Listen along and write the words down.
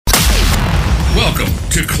Welcome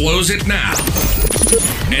to Close It Now,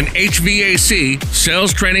 an HVAC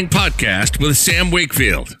sales training podcast with Sam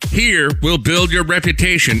Wakefield. Here, we'll build your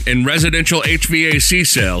reputation in residential HVAC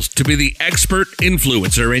sales to be the expert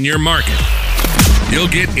influencer in your market. You'll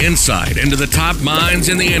get insight into the top minds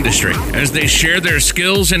in the industry as they share their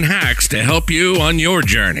skills and hacks to help you on your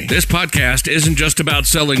journey. This podcast isn't just about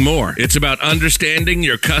selling more. It's about understanding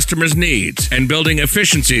your customers' needs and building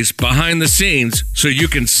efficiencies behind the scenes so you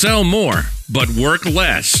can sell more but work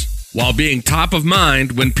less while being top of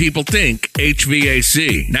mind when people think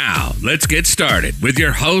HVAC. Now, let's get started with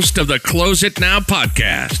your host of the Close It Now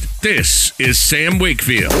podcast. This is Sam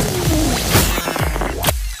Wakefield.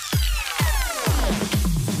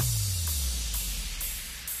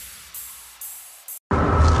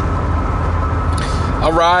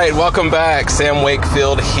 All right, welcome back. Sam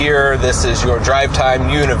Wakefield here. This is your Drive Time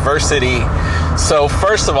University. So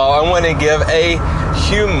first of all, I want to give a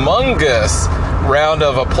humongous round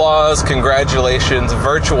of applause, congratulations,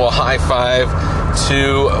 virtual high five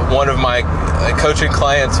to one of my coaching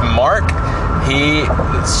clients, Mark.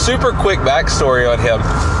 Super quick backstory on him.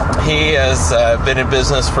 He has been in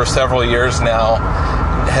business for several years now,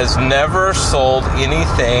 has never sold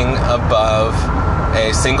anything above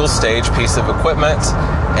a single stage piece of equipment,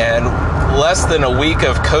 and less than a week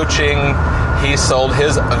of coaching, he sold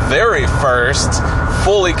his very first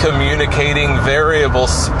fully communicating variable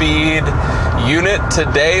speed unit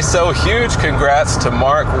today. So huge congrats to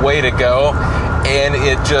Mark, way to go. And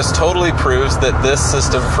it just totally proves that this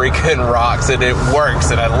system freaking rocks and it works,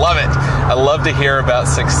 and I love it. I love to hear about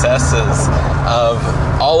successes of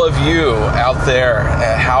all of you out there.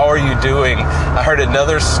 How are you doing? I heard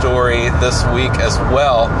another story this week as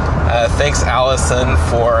well. Thanks, Allison,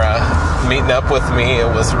 for meeting up with me. It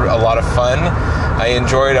was a lot of fun. I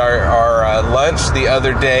enjoyed our lunch the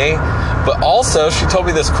other day, but also she told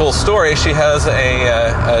me this cool story. She has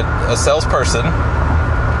a salesperson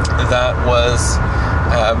that was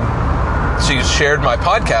she shared my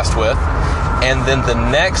podcast with, and then the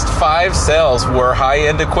next 5 sales were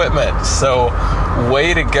high-end equipment. So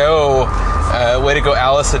way to go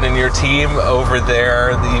Allison and your team over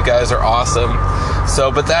there. You guys are awesome.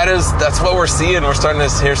 So but that's what we're seeing. We're starting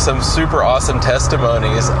to hear some super awesome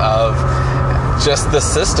testimonies of just the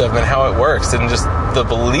system and how it works, and just the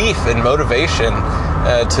belief and motivation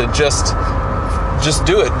to just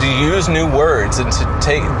do it, to use new words, and to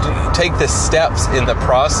take the steps in the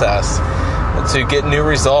process to get new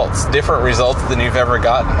results, different results than you've ever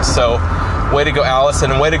gotten. So way to go,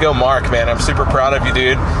 Allison, and way to go, Mark, man. I'm super proud of you,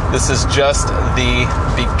 dude. This is just the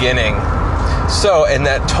beginning. So, and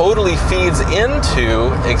that totally feeds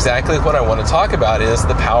into exactly what I want to talk about, is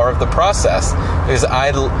the power of the process. Because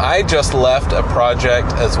I just left a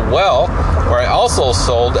project as well where I also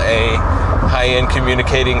sold a high-end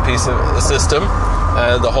communicating piece of system,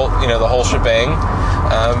 the whole shebang.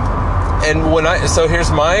 So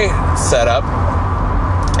here's my setup,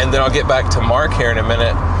 and then I'll get back to Mark here in a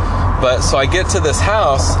minute. But so I get to this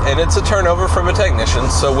house, and it's a turnover from a technician,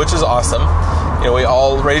 so which is awesome. We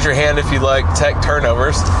all raise your hand if you like tech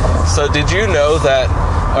turnovers. So did you know that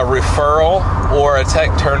a referral or a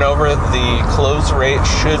tech turnover, the close rate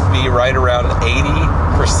should be right around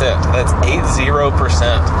 80%. That's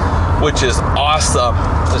 80%, which is awesome.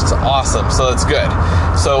 It's awesome. So that's good.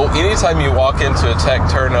 So anytime you walk into a tech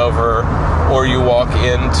turnover, or you walk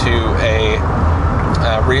into a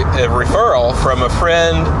referral from a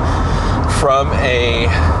friend, from a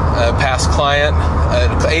past client,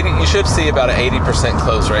 you should see about an 80%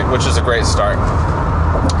 close rate, which is a great start.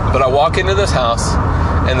 But I walk into this house,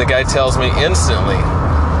 and the guy tells me instantly,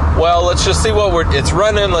 well, let's just see it's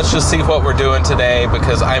running. Let's just see what we're doing today,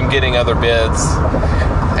 because I'm getting other bids.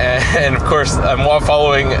 And of course, I'm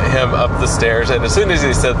following him up the stairs. And as soon as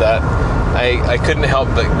he said that, I couldn't help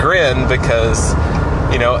but grin, because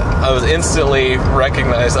I was instantly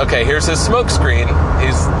recognized, okay, here's his smoke screen.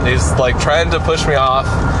 He's like trying to push me off.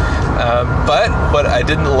 But I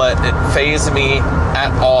didn't let it faze me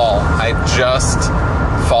at all. I just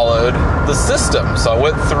followed the system. So I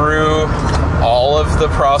went through all of the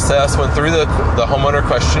process, went through the homeowner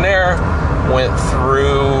questionnaire, went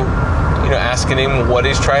through, asking him what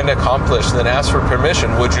he's trying to accomplish, and then asked for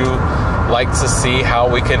permission. Would you like to see how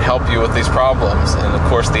we can help you with these problems? And of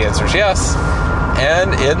course the answer is yes.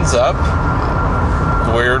 And ends up,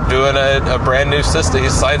 we're doing a brand new system. He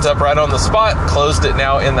signs up right on the spot, closed it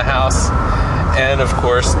now in the house, and of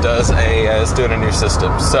course is doing a new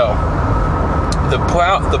system. So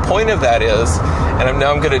the point of that is, and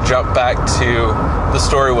now I'm going to jump back to the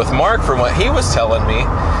story with Mark from what he was telling me.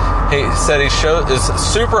 He said it's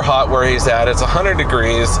super hot where he's at. It's 100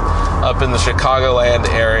 degrees up in the Chicagoland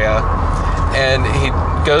area. And he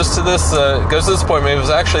goes to this appointment. He was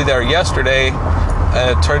actually there yesterday.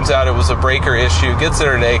 It turns out it was a breaker issue. Gets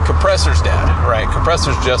there today. Compressor's dead. Right,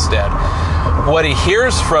 compressor's just dead. What he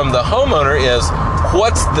hears from the homeowner is,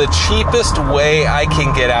 what's the cheapest way I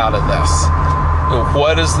can get out of this?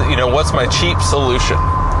 What's my cheap solution?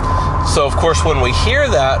 So, of course, when we hear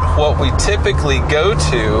that, what we typically go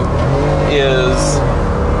to is,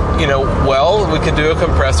 we could do a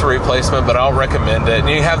compressor replacement, but I don't recommend it. And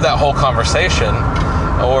you have that whole conversation.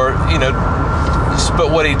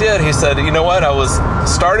 But what he did, he said, you know what, I was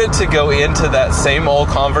started to go into that same old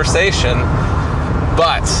conversation,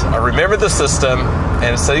 but I remembered the system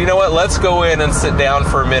and said, you know what, let's go in and sit down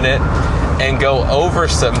for a minute and go over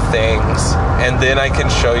some things, and then I can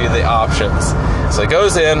show you the options. So he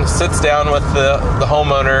goes in, sits down with the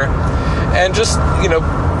homeowner, and just,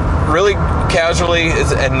 really casually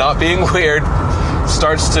and not being weird,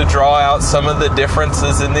 starts to draw out some of the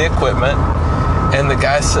differences in the equipment. And the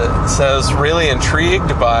guy says, really intrigued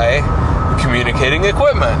by communicating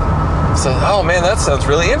equipment. Says, oh man, that sounds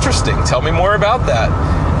really interesting. Tell me more about that.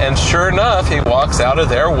 And sure enough, he walks out of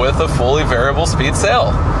there with a fully variable speed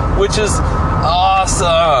cell, which is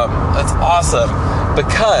awesome. That's awesome,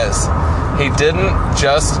 because he didn't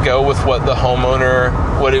just go with what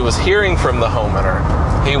he was hearing from the homeowner.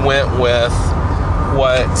 He went with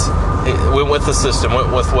the system,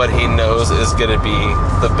 went with what he knows is going to be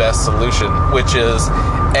the best solution, which is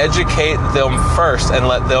educate them first and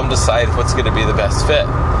let them decide what's going to be the best fit.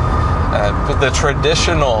 But the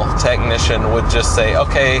traditional technician would just say,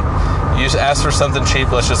 okay, you ask for something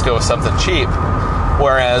cheap, let's just go with something cheap.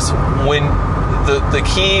 Whereas when the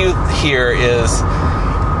key here is,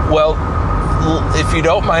 well, if you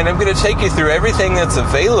don't mind, I'm going to take you through everything that's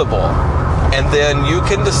available, and then you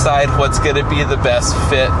can decide what's going to be the best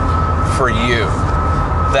fit for you.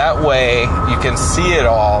 That way you can see it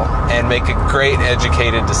all and make a great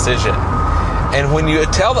educated decision. And when you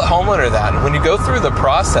tell the homeowner that, and when you go through the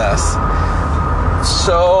process,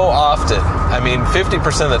 so often,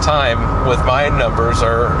 50% of the time with my numbers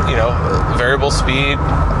are, variable speed,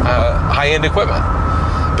 high-end equipment,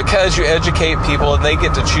 because you educate people and they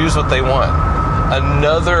get to choose what they want.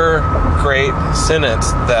 Another great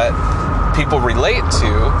sentence that people relate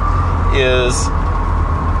to is,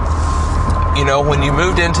 when you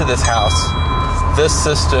moved into this house, this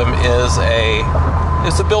system is a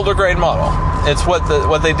builder grade model. It's what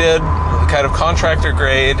they did, kind of contractor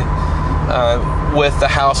grade, with the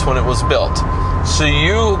house when it was built. So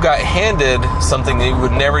you got handed something that you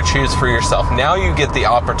would never choose for yourself. Now you get the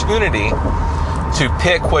opportunity to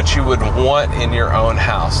pick what you would want in your own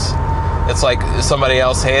house. It's like somebody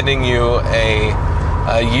else handing you a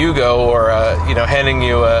Yugo, or handing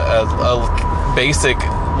you a basic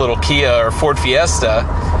little Kia or Ford Fiesta,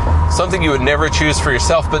 something you would never choose for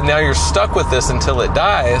yourself, but now you're stuck with this until it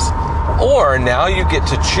dies. Or now you get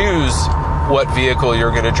to choose what vehicle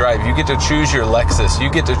you're going to drive. You get to choose your Lexus. You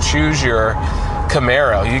get to choose your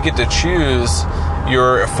Camaro. You get to choose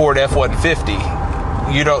your Ford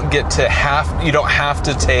F-150. You don't have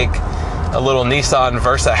to take a little Nissan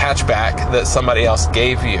Versa hatchback that somebody else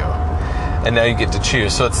gave you, and now you get to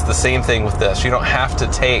choose. So it's the same thing with this. You don't have to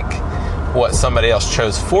take what somebody else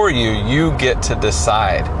chose for you. You get to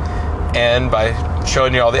decide. And by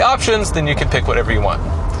showing you all the options, then you can pick whatever you want.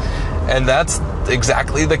 And that's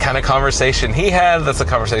exactly the kind of conversation he had. That's the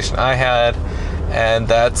conversation I had. And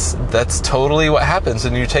that's totally what happens.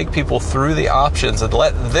 And you take people through the options and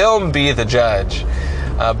let them be the judge.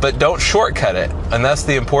 But don't shortcut it. And that's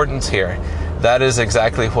the importance here. That is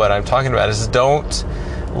exactly what I'm talking about, is don't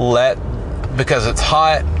because it's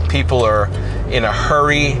hot, people are in a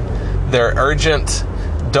hurry, they're urgent,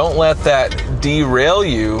 don't let that derail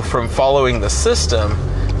you from following the system,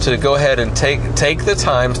 to go ahead and take the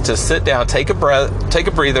time to sit down, take a breather,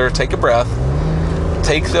 take a breath,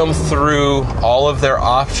 take them through all of their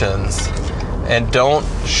options, and don't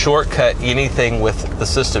shortcut anything with the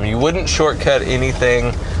system. You wouldn't shortcut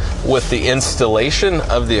anything with the installation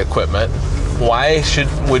of the equipment. Why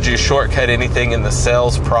would you shortcut anything in the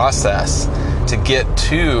sales process to get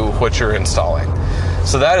to what you're installing?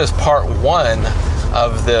 So that is part one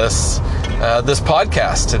of this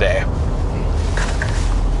podcast today.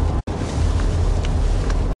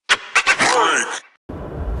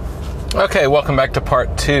 Okay, welcome back to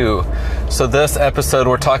part two. So this episode,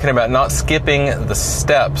 we're talking about not skipping the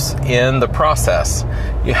steps in the process.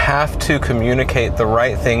 You have to communicate the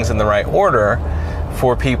right things in the right order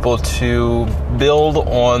for people to build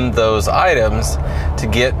on those items to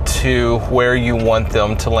get to where you want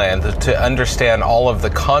them to land, to understand all of the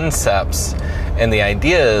concepts and the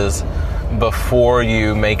ideas before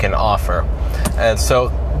you make an offer. And so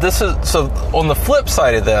this is so on the flip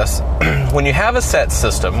side of this, when you have a set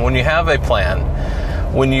system, when you have a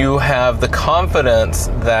plan, when you have the confidence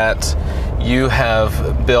that you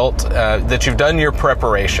have built, that you've done your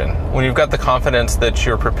preparation, when you've got the confidence that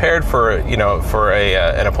you're prepared for,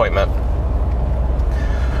 an appointment,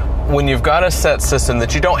 when you've got a set system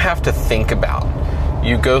that you don't have to think about,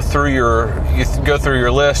 you go through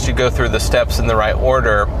your list, you go through the steps in the right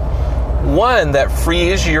order. One, that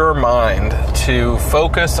frees your mind to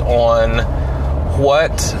focus on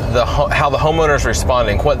how the homeowner's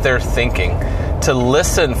responding, what they're thinking, to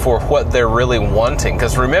listen for what they're really wanting.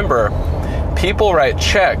 Because remember, people write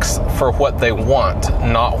checks for what they want,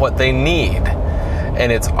 not what they need.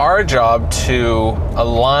 And it's our job to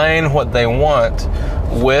align what they want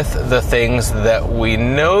with the things that we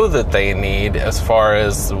know that they need, as far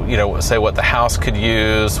as, say what the house could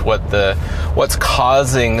use, what's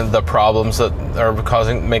causing the problems that are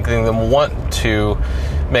making them want to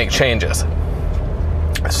make changes.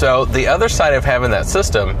 So the other side of having that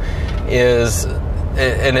system is,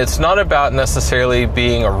 and it's not about necessarily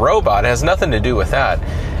being a robot, it has nothing to do with that.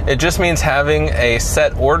 It just means having a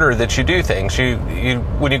set order that you do things.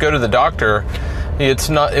 When you go to the doctor,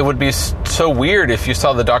 it would be so weird if you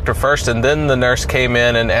saw the doctor first and then the nurse came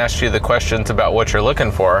in and asked you the questions about what you're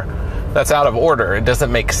looking for. That's out of order. It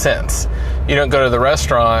doesn't make sense. You don't go to the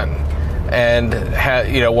restaurant and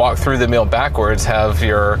walk through the meal backwards, have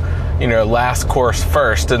your last course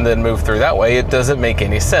first and then move through that way. It doesn't make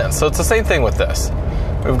any sense. So it's the same thing with this.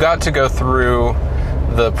 We've got to go through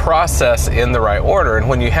the process in the right order. And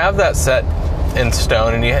when you have that set in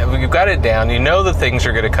stone and you've got it down, you know the things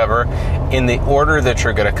you're going to cover in the order that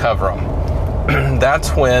you're going to cover them.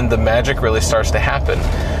 That's when the magic really starts to happen,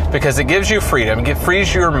 because it gives you freedom. It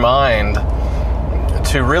frees your mind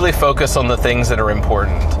to really focus on the things that are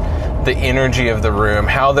important. The energy of the room,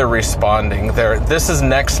 how they're responding. This is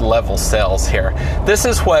next level sales here. This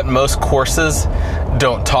is what most courses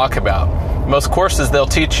don't talk about. Most courses, they'll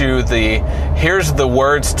teach you here's the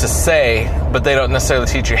words to say, but they don't necessarily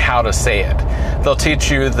teach you how to say it. They'll teach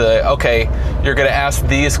you you're going to ask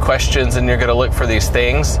these questions and you're going to look for these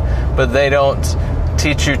things, but they don't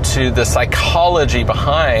teach you to the psychology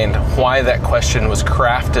behind why that question was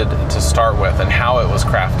crafted to start with and how it was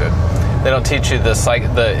crafted. They don't teach you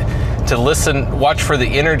to listen, watch for the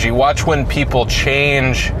energy, watch when people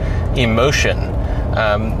change emotion,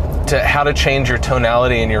 to how to change your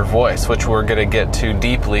tonality in your voice, which we're going to get to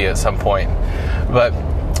deeply at some point.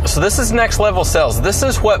 So this is next level sales. This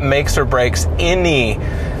is what makes or breaks any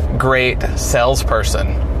great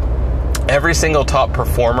salesperson. Every single top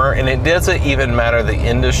performer, and it doesn't even matter the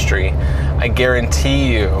industry, I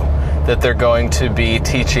guarantee you that they're going to be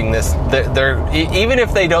teaching this. Even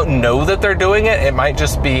if they don't know that they're doing it, it might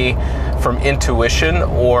just be from intuition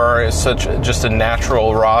or just a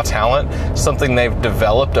natural raw talent, something they've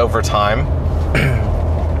developed over time.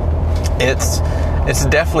 It's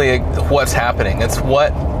definitely what's happening. It's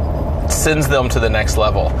what sends them to the next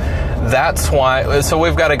level. That's why. So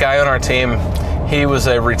we've got a guy on our team. He was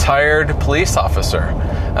a retired police officer.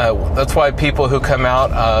 That's why people who come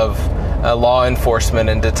out of law enforcement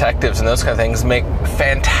and detectives and those kind of things make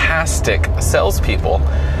fantastic salespeople,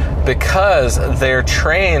 because they're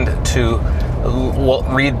trained to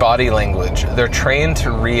read body language. They're trained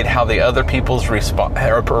to read how the other people's are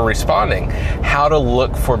responding, how to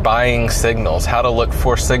look for buying signals, how to look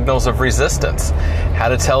for signals of resistance, how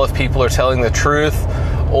to tell if people are telling the truth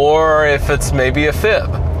or if it's maybe a fib.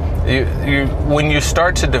 When you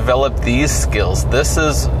start to develop these skills, this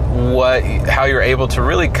is how you're able to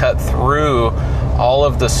really cut through all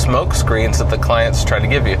of the smoke screens that the client's trying to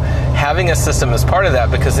give you. Having a system is part of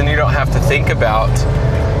that, because then you don't have to think about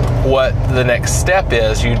what the next step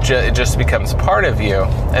is. It just becomes part of you,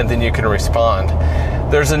 and then you can respond.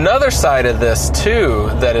 There's another side of this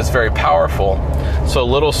too that is very powerful. So a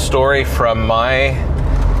little story from my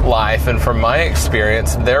life and from my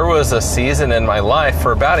experience. There was a season in my life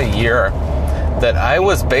for about a year that I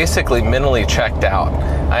was basically mentally checked out.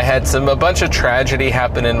 I had a bunch of tragedy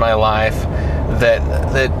happen in my life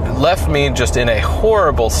that left me just in a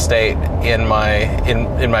horrible state in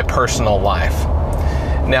my personal life.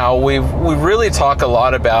 Now we really talk a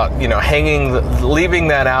lot about leaving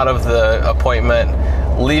that out of the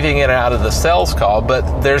appointment, leaving it out of the sales call,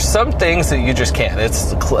 but there's some things that you just can't.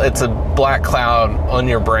 It's a black cloud on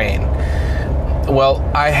your brain. Well,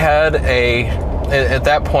 I had at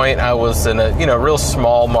that point I was in a real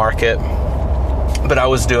small market, but I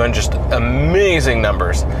was doing just amazing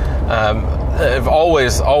numbers. I've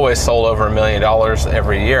always sold over $1 million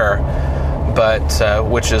every year, but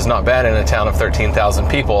which is not bad in a town of 13,000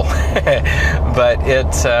 people. But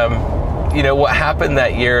what happened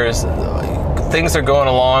that year is things are going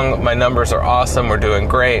along. My numbers are awesome. We're doing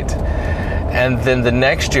great. And then the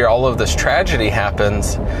next year, all of this tragedy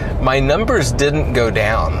happens. My numbers didn't go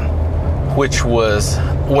down, which was,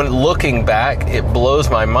 when looking back, it blows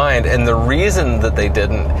my mind. And the reason that they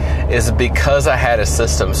didn't is because I had a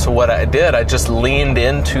system. So what I did, I just leaned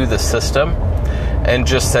into the system and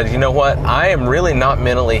just said, you know what, I am really not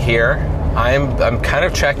mentally here. I'm kind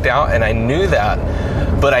of checked out, and I knew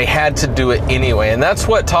that, but I had to do it anyway. And that's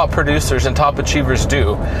what top producers and top achievers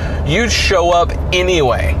do. You show up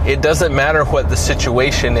anyway. It doesn't matter what the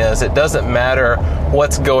situation is. It doesn't matter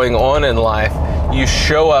what's going on in life. You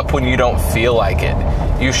show up when you don't feel like it.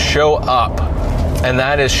 You show up. And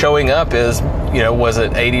that is, showing up is, was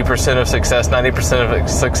it 80% of success, 90% of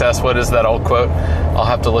success? What is that old quote? I'll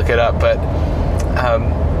have to look it up.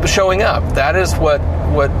 But showing up, that is what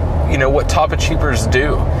top achievers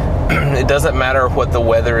do. It doesn't matter what the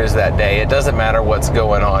weather is that day. It doesn't matter what's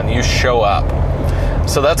going on. You show up.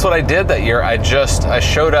 So that's what I did that year. I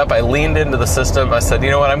showed up. I leaned into the system. I said,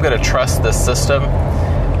 you know what? I'm going to trust this system.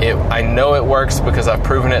 I know it works because I've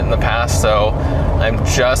proven it in the past. So I'm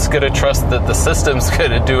just going to trust that the system's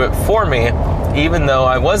going to do it for me, even though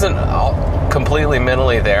I wasn't completely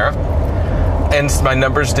mentally there. And my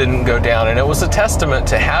numbers didn't go down. And it was a testament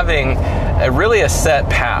to having a set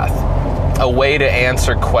path, a way to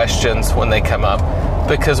answer questions when they come up.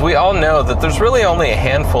 Because we all know that there's really only a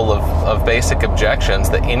handful of basic objections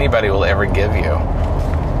that anybody will ever give you.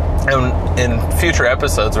 And in future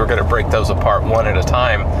episodes, we're going to break those apart one at a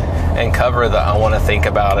time and cover the I want to think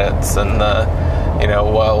about it, and the,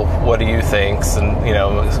 well, what do you think?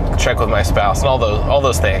 And, check with my spouse and all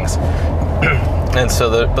those things. And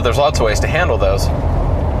but there's lots of ways to handle those.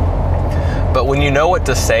 But when you know what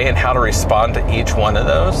to say and how to respond to each one of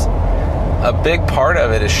those, a big part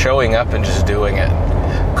of it is showing up and just doing it.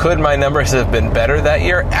 Could my numbers have been better that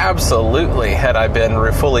year? Absolutely, had I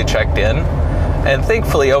been fully checked in. And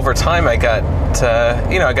thankfully, over time, I got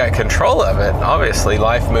control of it. Obviously,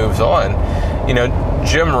 life moves on.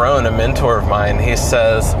 Jim Rohn, a mentor of mine, he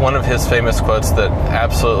says, one of his famous quotes that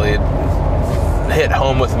absolutely hit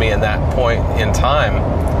home with me in that point in time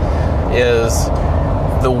is,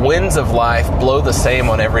 the winds of life blow the same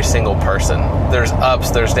on every single person. There's ups,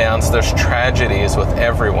 there's downs, there's tragedies with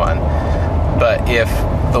everyone. But if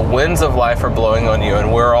the winds of life are blowing on you,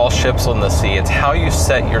 and we're all ships on the sea, it's how you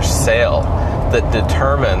set your sail that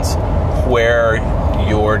determines where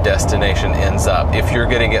your destination ends up. If you're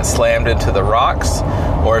going to get slammed into the rocks,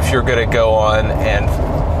 or if you're going to go on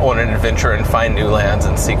an adventure and find new lands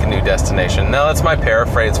and seek a new destination. Now, that's my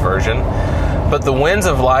paraphrase version. But the winds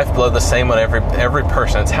of life blow the same on every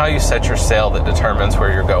person. It's how you set your sail that determines where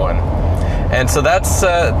you're going. And so that's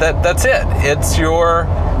it. It's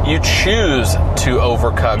you choose to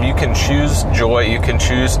overcome. You can choose joy. You can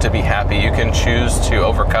choose to be happy. You can choose to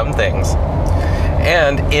overcome things.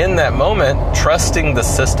 And in that moment, trusting the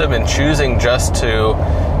system and choosing just to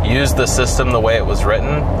use the system the way it was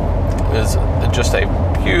written is just a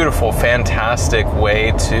beautiful, fantastic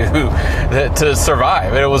way to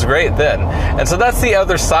survive. And it was great then. And so that's the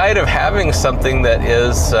other side of having something that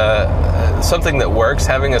is something that works,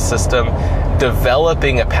 having a system,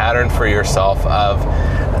 developing a pattern for yourself of,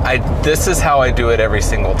 this is how I do it every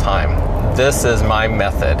single time. This is my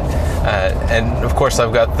method. And of course,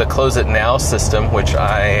 I've got the Close It Now system, which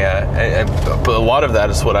a lot of that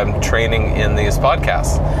is what I'm training in these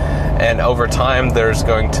podcasts. And over time, there's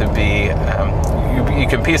going to be, you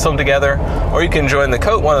can piece them together, or you can join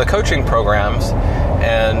one of the coaching programs,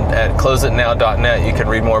 and at closeitnow.net, you can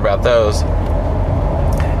read more about those.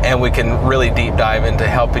 And we can really deep dive into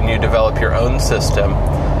helping you develop your own system.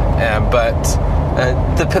 But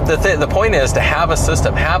the point is to have a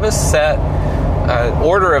system, have a set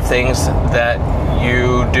order of things that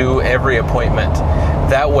you do every appointment.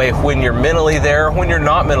 That way, when you're mentally there, when you're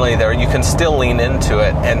not mentally there, you can still lean into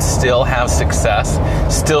it and still have success,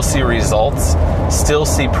 still see results, still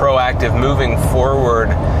see proactive moving forward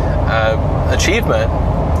achievement,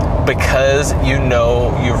 because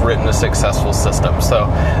you've written a successful system. So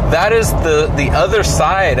that is the other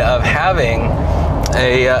side of having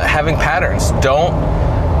patterns. Don't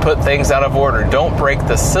put things out of order. Don't break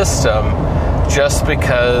the system just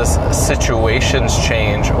because situations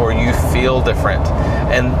change or you feel different.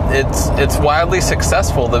 And it's wildly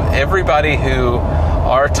successful that everybody who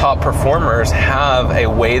are top performers have a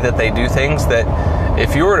way that they do things that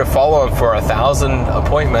if you were to follow them for 1,000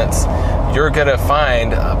 appointments, you're going to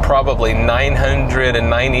find probably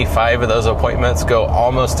 995 of those appointments go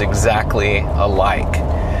almost exactly alike.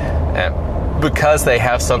 Because they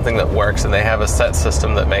have something that works and they have a set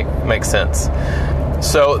system that makes sense.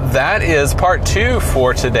 So that is part 2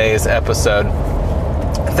 for today's episode.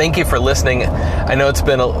 Thank you for listening. I know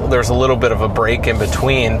there's a little bit of a break in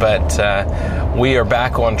between, but we are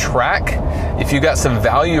back on track. If you got some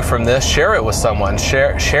value from this, share it with someone.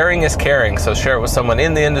 Sharing is caring. So share it with someone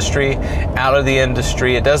in the industry, out of the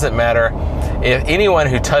industry. It doesn't matter. If anyone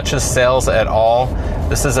who touches sales at all,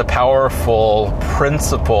 this is a powerful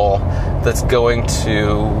principle that's going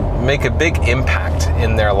to make a big impact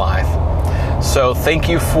in their life. So thank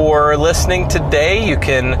you for listening today. You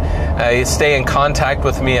can stay in contact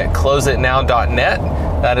with me at closeitnow.net.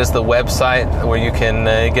 That is the website where you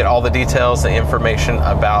can get all the details and information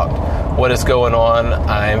about what is going on.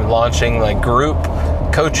 I'm launching group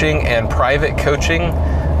coaching and private coaching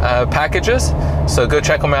packages. So go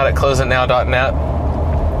check them out at closeitnow.net.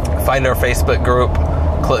 Find our Facebook group.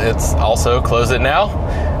 It's also Close It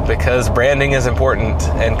Now, because branding is important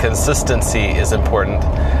and consistency is important.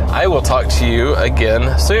 I will talk to you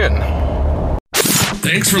again soon.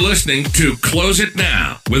 Thanks for listening to Close It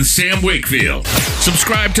Now with Sam Wakefield.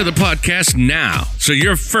 Subscribe to the podcast now so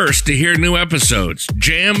you're first to hear new episodes,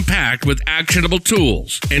 jam-packed with actionable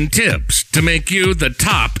tools and tips to make you the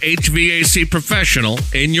top HVAC professional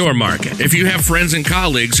in your market. If you have friends and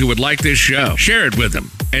colleagues who would like this show, share it with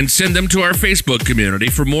them and send them to our Facebook community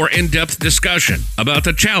for more in-depth discussion about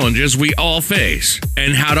the challenges we all face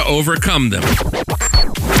and how to overcome them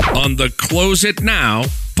on the Close It Now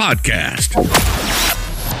podcast.